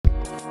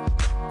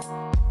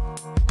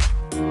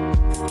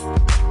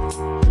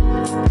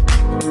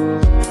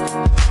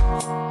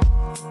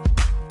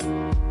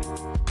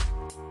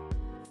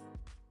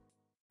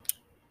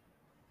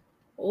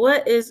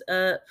What is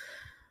up,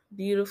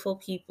 beautiful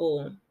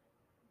people?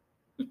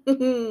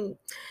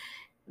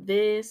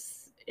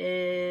 This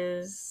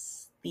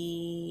is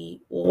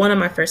one of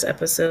my first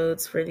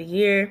episodes for the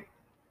year.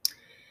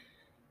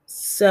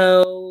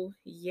 So,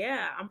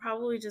 yeah, I'm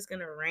probably just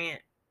going to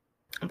rant.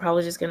 I'm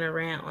probably just going to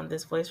rant on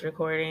this voice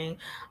recording.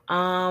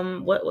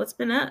 What's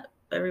been up,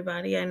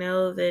 everybody? I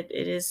know that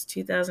it is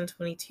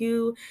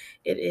 2022.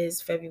 It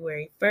is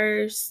February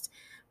 1st.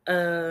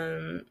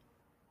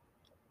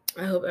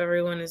 I hope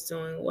everyone is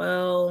doing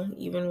well,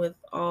 even with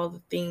all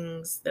the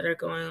things that are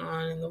going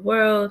on in the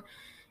world.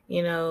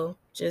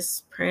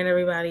 Just praying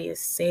everybody is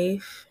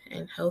safe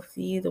and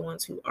healthy, the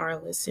ones who are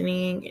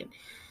listening,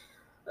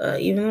 and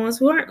even the ones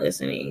who aren't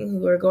listening,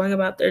 who are going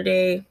about their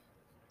day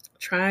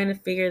trying to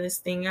figure this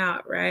thing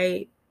out,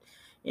 right?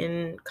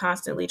 And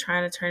constantly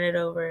trying to turn it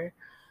over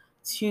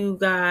to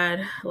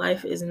God.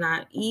 Life is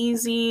not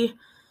easy,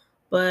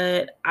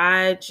 but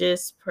I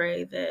just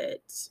pray that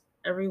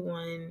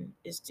everyone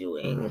is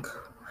doing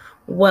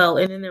well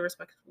and in their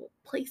respectable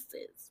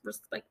places.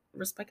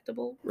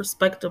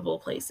 Respectable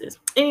places.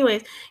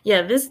 Anyways,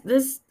 yeah,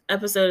 this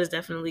episode is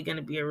definitely going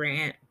to be a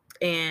rant,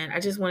 and I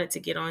just wanted to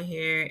get on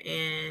here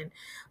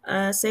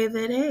and say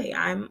that hey,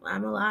 I'm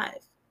alive.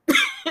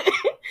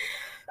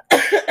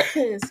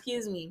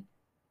 Excuse me.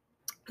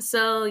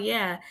 So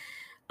yeah,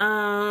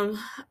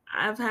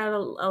 I've had a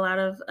lot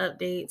of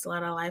updates, a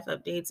lot of life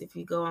updates. If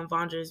you go on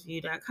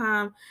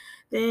vondrasview.com,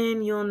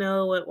 then you'll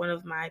know what one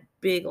of my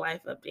big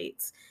life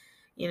updates,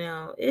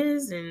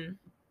 is. And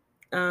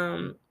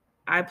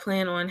I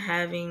plan on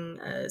having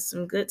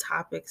some good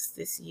topics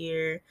this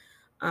year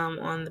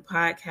on the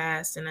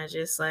podcast, and I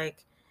just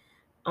like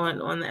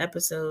on the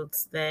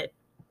episodes that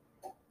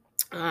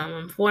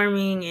I'm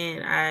forming,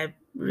 and I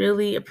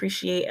really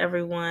appreciate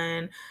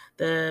everyone,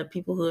 the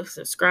people who have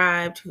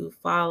subscribed, who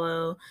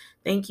follow.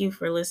 Thank you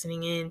for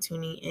listening in,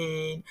 tuning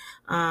in.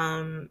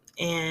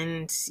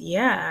 And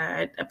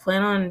yeah, I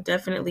plan on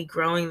definitely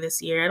growing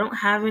this year. I don't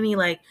have any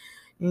like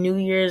New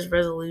Year's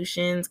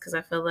resolutions because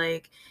I feel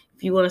like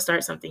if you want to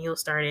start something, you'll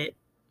start it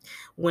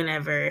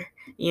whenever.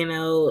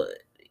 You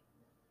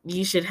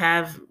should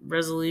have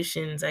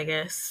resolutions, I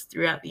guess,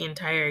 throughout the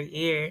entire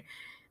year.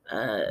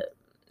 Uh,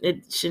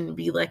 it shouldn't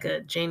be like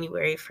a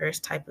January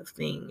 1st type of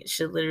thing. It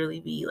should literally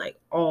be like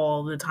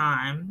all the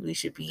time. We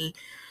should be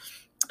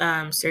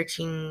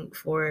searching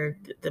for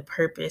the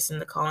purpose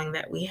and the calling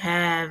that we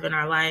have in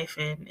our life,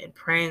 and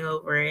praying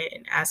over it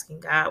and asking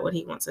God what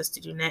he wants us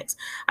to do next.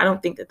 I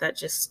don't think that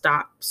just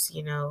stops,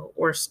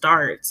 or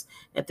starts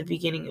at the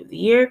beginning of the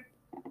year.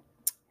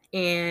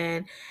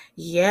 And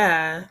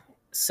yeah,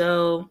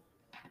 so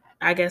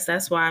I guess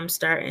that's why I'm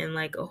starting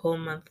like a whole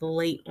month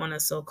late on a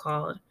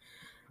so-called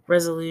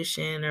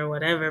resolution or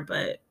whatever.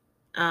 But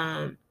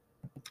I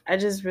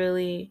just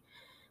really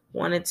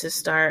wanted to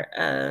start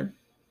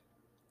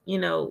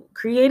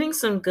creating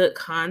some good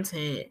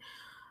content.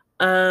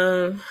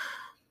 um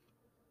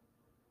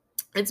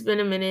it's been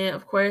a minute.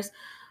 Of course,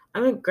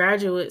 I'm in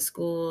graduate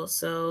school,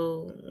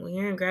 so when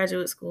you're in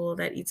graduate school,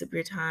 that eats up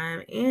your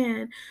time.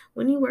 And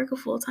when you work a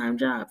full-time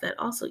job, that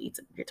also eats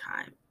up your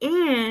time.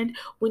 And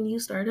when you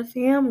start a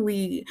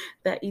family,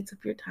 that eats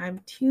up your time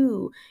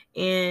too.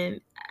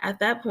 And at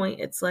that point,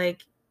 it's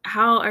like,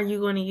 how are you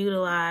going to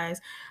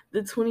utilize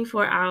the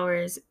 24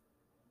 hours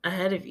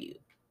ahead of you?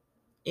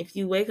 If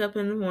you wake up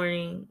in the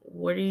morning,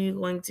 what are you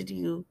going to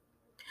do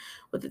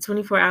with the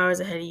 24 hours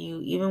ahead of you,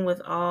 even with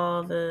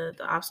all the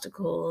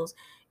obstacles,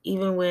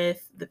 even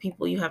with the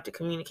people you have to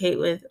communicate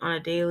with on a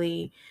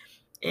daily,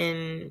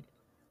 and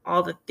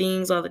all the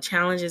things, all the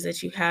challenges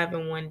that you have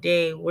in one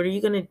day? What are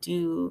you going to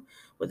do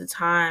with the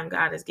time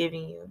God is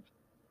giving you?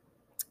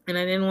 And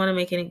I didn't want to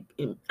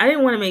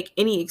make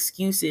any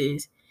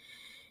excuses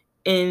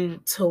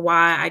into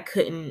why I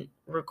couldn't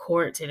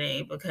record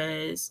today,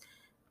 because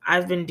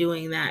I've been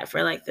doing that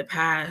for like the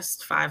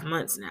past 5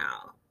 months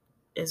now,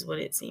 is what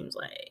it seems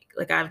like.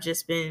 Like I've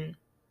just been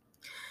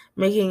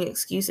making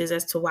excuses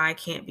as to why I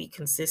can't be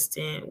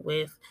consistent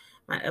with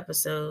my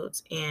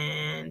episodes,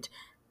 and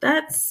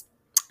that's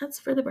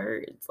for the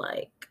birds.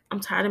 Like, I'm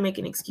tired of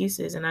making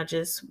excuses, and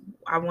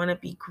I want to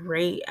be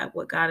great at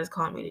what God has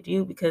called me to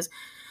do. Because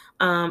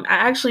I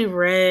actually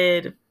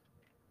read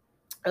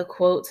a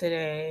quote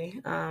today.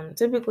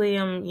 Typically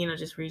I'm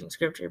just reading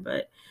scripture,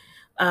 but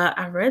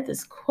I read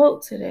this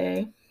quote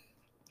today.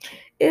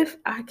 If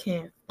I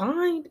can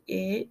find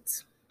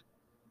it,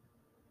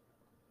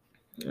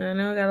 I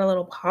know I got a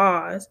little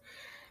pause,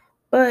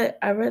 but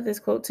I read this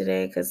quote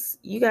today because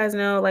you guys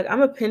know, like,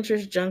 I'm a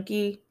Pinterest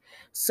junkie,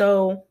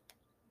 so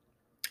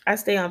I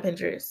stay on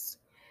Pinterest.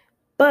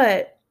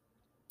 But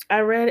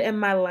I read in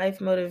my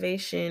life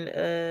motivation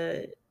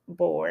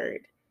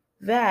board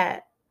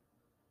that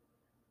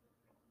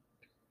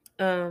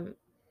um,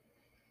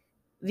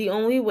 the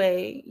only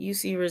way you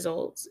see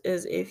results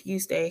is if you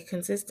stay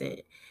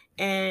consistent.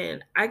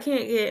 And I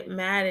can't get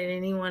mad at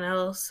anyone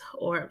else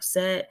or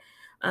upset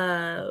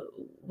uh,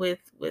 with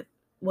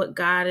what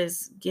God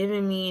has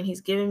given me, and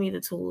He's given me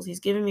the tools, He's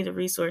given me the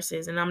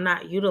resources, and I'm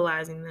not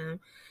utilizing them,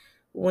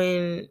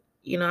 when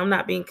I'm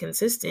not being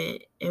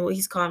consistent in what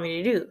he's calling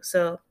me to do.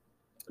 So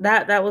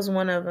that was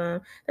one of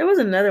them. There was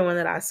another one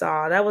that I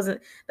saw.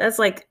 That's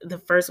like the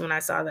first one I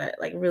saw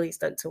that like really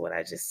stuck to what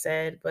I just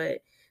said. But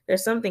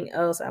there's something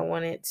else I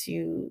wanted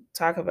to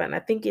talk about, and I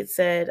think it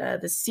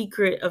said the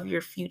secret of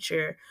your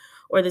future,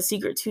 or the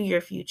secret to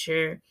your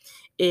future,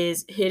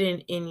 is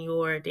hidden in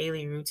your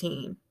daily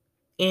routine.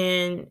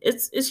 And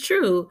it's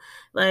true.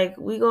 Like,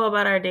 we go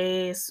about our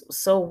days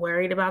so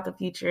worried about the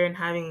future and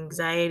having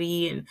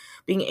anxiety and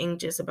being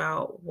anxious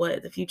about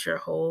what the future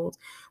holds,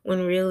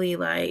 when really,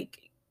 like,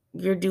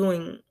 you're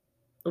doing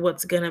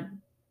what's gonna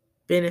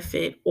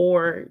benefit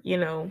or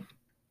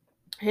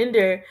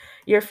hinder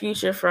your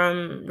future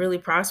from really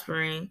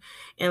prospering.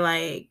 And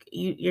like,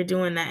 you're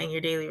doing that in your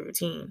daily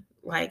routine.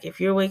 Like, if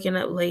you're waking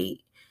up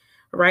late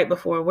right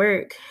before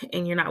work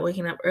and you're not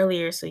waking up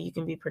earlier so you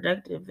can be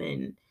productive,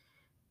 then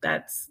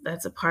that's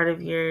a part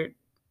of your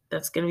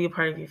that's going to be a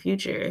part of your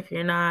future. If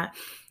you're not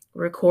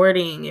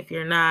recording, if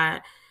you're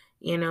not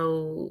you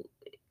know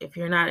if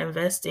you're not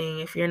investing,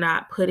 if you're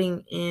not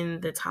putting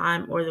in the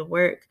time or the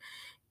work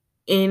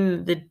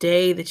in the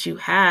day that you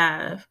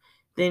have,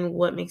 then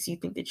what makes you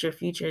think that your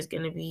future is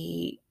going to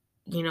be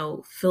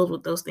filled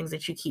with those things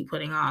that you keep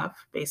putting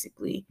off,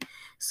 basically?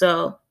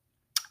 So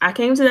I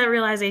came to that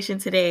realization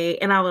today,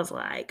 and I was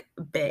like,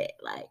 bet,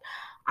 like,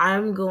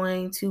 I'm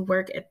going to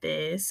work at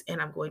this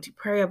and I'm going to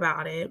pray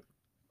about it.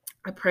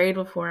 I prayed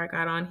before I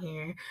got on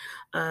here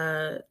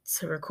to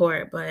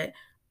record, but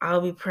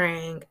I'll be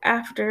praying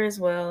after as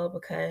well,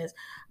 because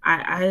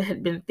I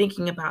had been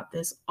thinking about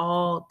this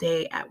all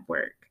day at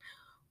work.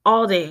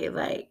 All day,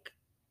 like,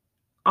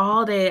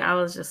 all day I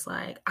was just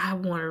like, I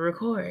want to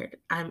record.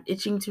 I'm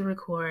itching to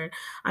record.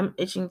 I'm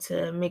itching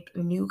to make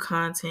new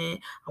content.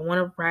 I want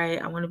to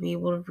write. I want to be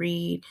able to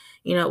read,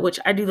 which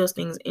I do those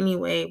things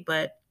anyway.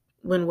 But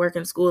when work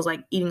and school is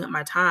like eating up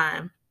my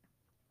time,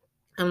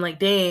 I'm like,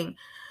 dang,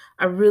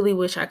 I really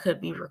wish I could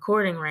be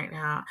recording right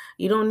now.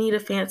 You don't need a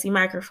fancy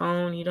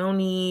microphone. You don't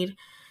need,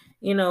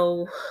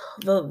 the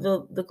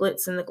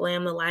glitz and the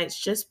glam, the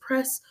lights. Just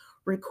press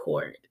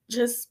record.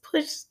 Just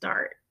push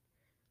start.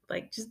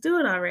 Like, just do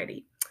it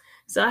already.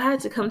 So I had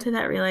to come to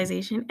that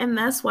realization, and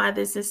that's why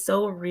this is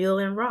so real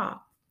and raw.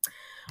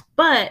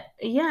 But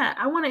yeah,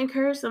 I want to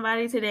encourage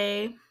somebody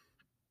today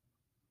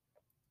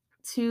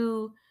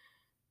to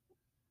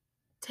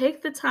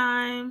take the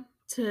time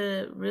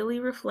to really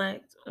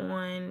reflect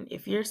on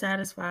if you're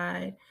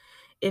satisfied,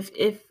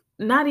 if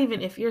not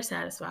even if you're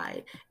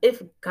satisfied,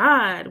 if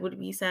God would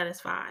be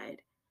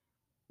satisfied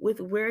with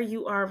where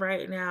you are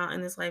right now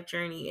in this life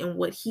journey and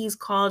what he's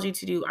called you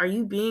to do. Are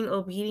you being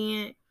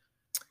obedient?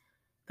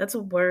 That's a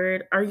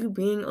word. Are you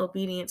being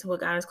obedient to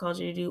what God has called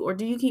you to do? Or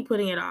do you keep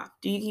putting it off?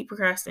 Do you keep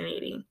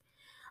procrastinating?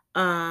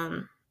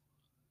 Because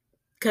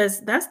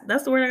that's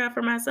the word I got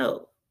for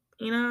myself.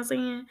 You know what I'm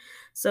saying?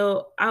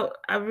 So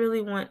I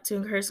really want to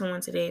encourage someone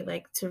today,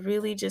 like, to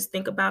really just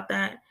think about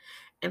that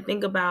and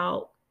think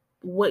about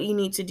what you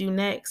need to do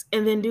next,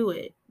 and then do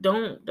it.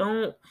 Don't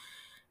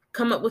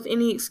come up with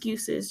any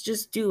excuses.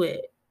 Just do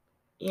it.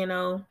 You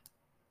know,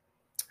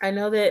 I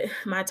know that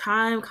my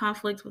time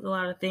conflicts with a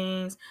lot of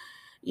things,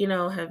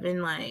 have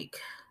been like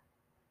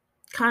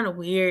kind of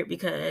weird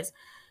because,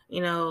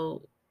 you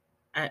know,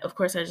 of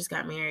course I just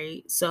got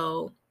married.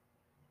 So,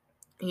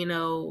 you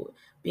know,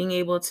 being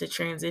able to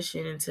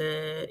transition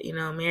into,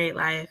 married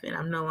life, and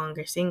I'm no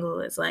longer single,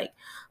 it's like,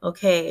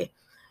 okay,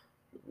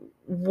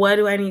 what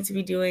do I need to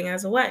be doing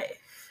as a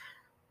wife?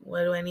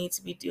 What do I need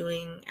to be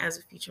doing as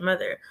a future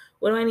mother?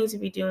 What do I need to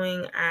be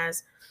doing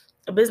as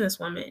a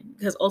businesswoman?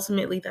 Because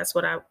ultimately that's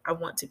what I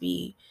want to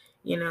be,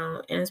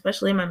 and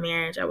especially in my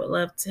marriage, I would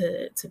love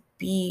to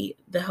be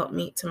the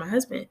helpmeet to my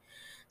husband.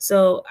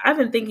 So I've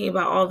been thinking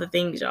about all the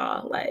things,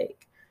 y'all.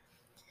 Like,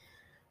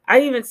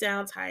 I even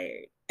sound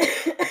tired.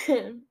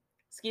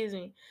 Excuse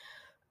me.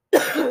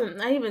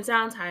 I even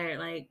sound tired,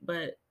 like,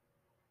 but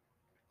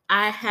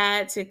I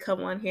had to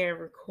come on here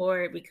and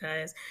record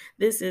because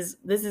this is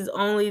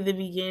only the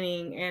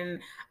beginning, and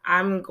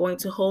I'm going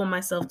to hold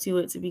myself to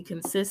it to be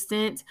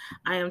consistent.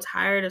 I am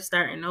tired of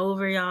starting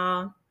over,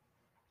 y'all.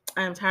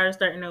 I am tired of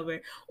starting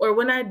over. Or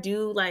when I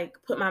do like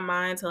put my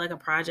mind to like a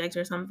project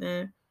or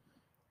something,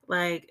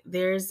 like,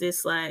 there's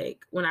this,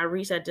 like, when I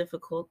reach that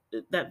difficult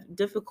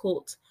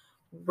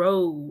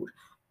road,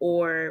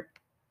 or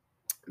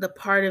the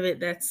part of it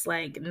that's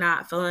like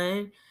not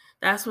fun,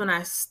 that's when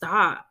I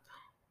stop.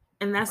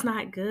 And that's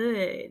not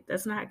good.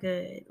 That's not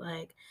good.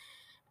 Like,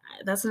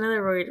 that's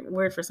another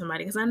word for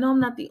somebody, because I know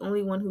I'm not the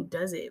only one who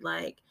does it.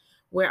 Like,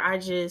 where I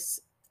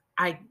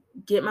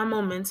get my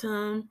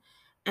momentum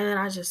and then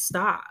I just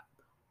stop.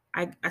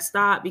 I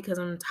stop because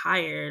I'm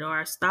tired, or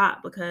I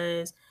stop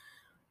because,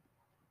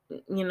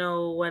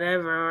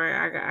 whatever, or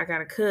I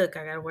gotta cook,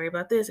 I gotta worry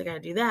about this, I gotta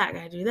do that, I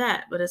gotta do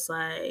that. But it's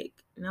like,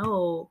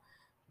 no,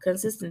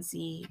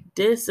 consistency,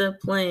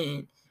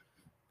 discipline,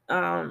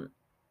 um,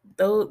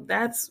 though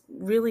that's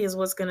really is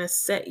what's gonna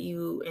set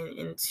you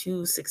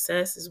into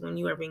success, is when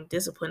you are being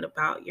disciplined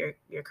about your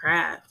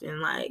craft, and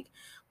like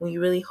when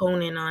you really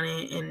hone in on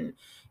it, and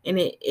and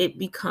it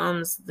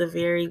becomes the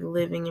very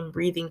living and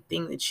breathing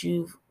thing that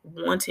you've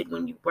wanted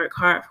when you work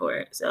hard for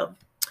it. So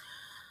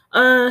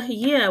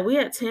yeah, we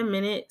had 10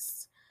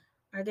 minutes.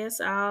 I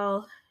guess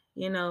I'll,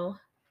 you know,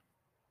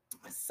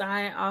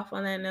 sign off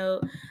on that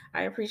note.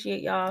 I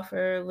appreciate y'all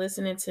for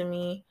listening to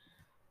me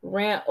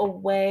rant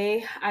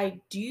away. I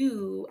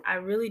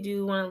really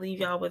do want to leave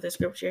y'all with a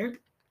scripture.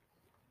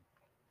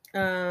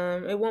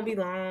 It won't be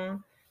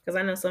long because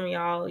I know some of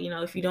y'all,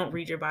 if you don't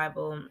read your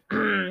Bible,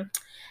 ain't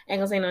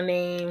gonna say no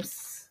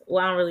names.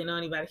 Well, I don't really know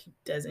anybody who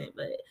doesn't,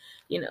 but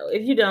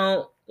if you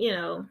don't,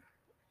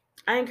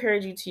 I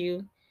encourage you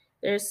to.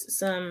 There's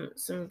some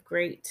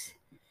great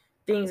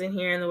things in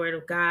here in the Word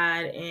of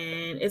God,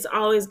 and it's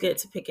always good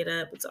to pick it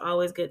up. It's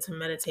always good to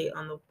meditate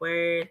on the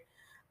Word,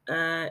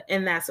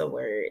 and that's a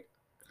word.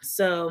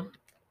 So,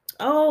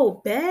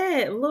 oh,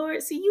 bad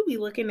Lord, see, you be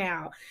looking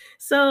out.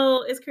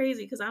 So it's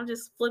crazy because I'm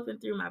just flipping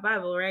through my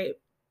Bible, right?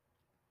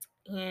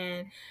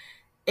 And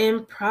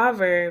in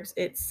Proverbs,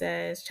 it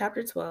says,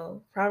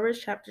 Proverbs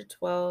chapter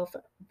 12,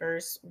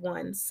 verse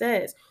 1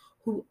 says,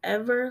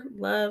 "Whoever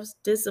loves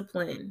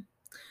discipline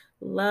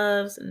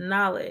loves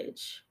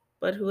knowledge,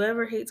 but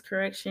whoever hates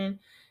correction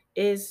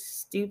is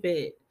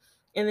stupid."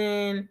 And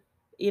then,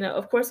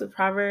 of course, with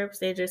Proverbs,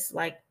 they just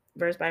like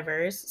verse by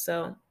verse.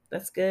 So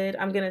that's good.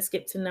 I'm going to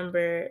skip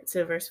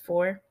to verse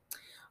 4.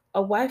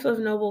 "A wife of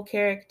noble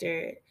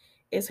character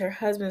is her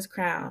husband's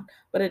crown,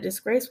 but a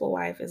disgraceful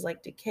wife is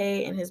like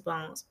decay in his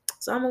bones."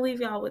 So I'm going to leave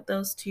y'all with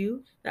those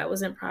two. That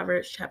was in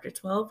Proverbs chapter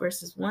 12,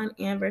 verses 1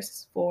 and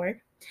verses 4.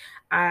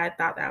 I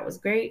thought that was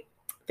great.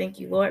 Thank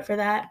you, Lord, for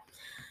that.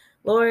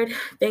 Lord,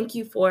 thank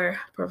you for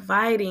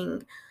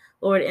providing,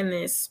 Lord, in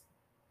this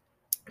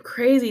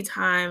crazy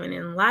time and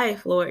in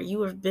life, Lord.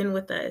 You have been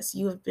with us.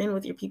 You have been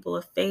with your people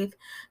of faith.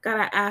 God,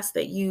 I ask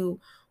that you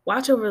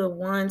watch over the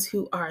ones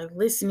who are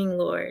listening,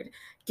 Lord.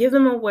 Give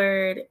them a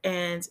word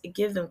and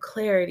give them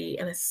clarity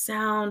and a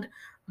sound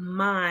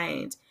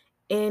mind.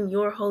 In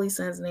your holy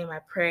son's name, I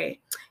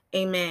pray.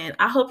 Amen.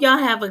 I hope y'all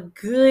have a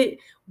good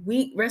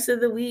week, rest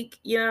of the week.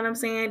 You know what I'm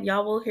saying?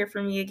 Y'all will hear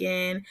from me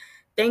again.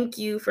 Thank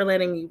you for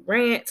letting me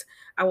rant.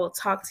 I will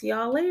talk to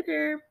y'all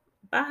later.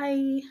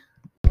 Bye.